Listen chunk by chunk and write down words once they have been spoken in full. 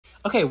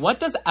Okay, what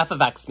does f of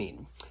x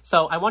mean?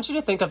 So I want you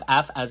to think of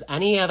f as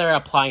any other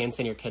appliance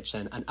in your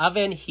kitchen. An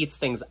oven heats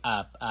things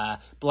up, a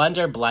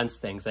blender blends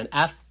things, and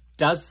f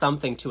does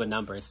something to a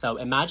number. So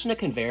imagine a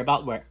conveyor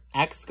belt where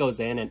x goes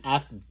in and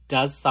f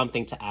does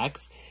something to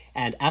x,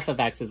 and f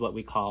of x is what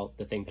we call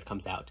the thing that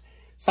comes out.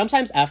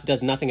 Sometimes f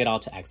does nothing at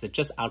all to x, it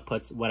just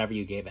outputs whatever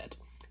you gave it.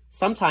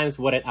 Sometimes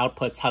what it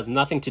outputs has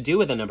nothing to do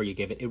with the number you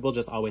give it, it will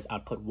just always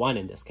output 1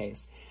 in this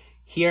case.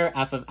 Here,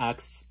 f of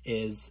x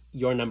is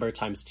your number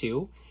times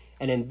 2.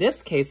 And in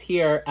this case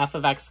here, f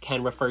of x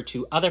can refer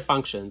to other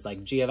functions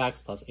like g of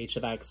x plus h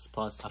of x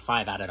plus a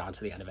 5 added on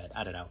to the end of it.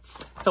 I don't know.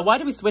 So why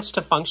do we switch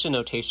to function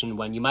notation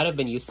when you might have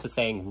been used to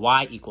saying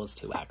y equals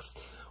 2x?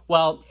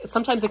 Well,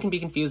 sometimes it can be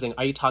confusing.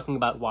 Are you talking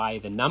about y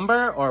the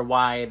number or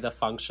y the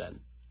function?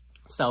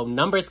 So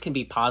numbers can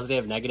be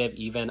positive, negative,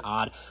 even,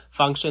 odd.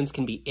 Functions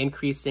can be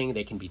increasing,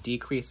 they can be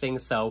decreasing.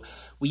 So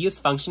we use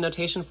function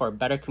notation for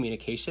better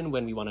communication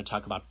when we want to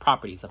talk about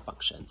properties of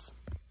functions.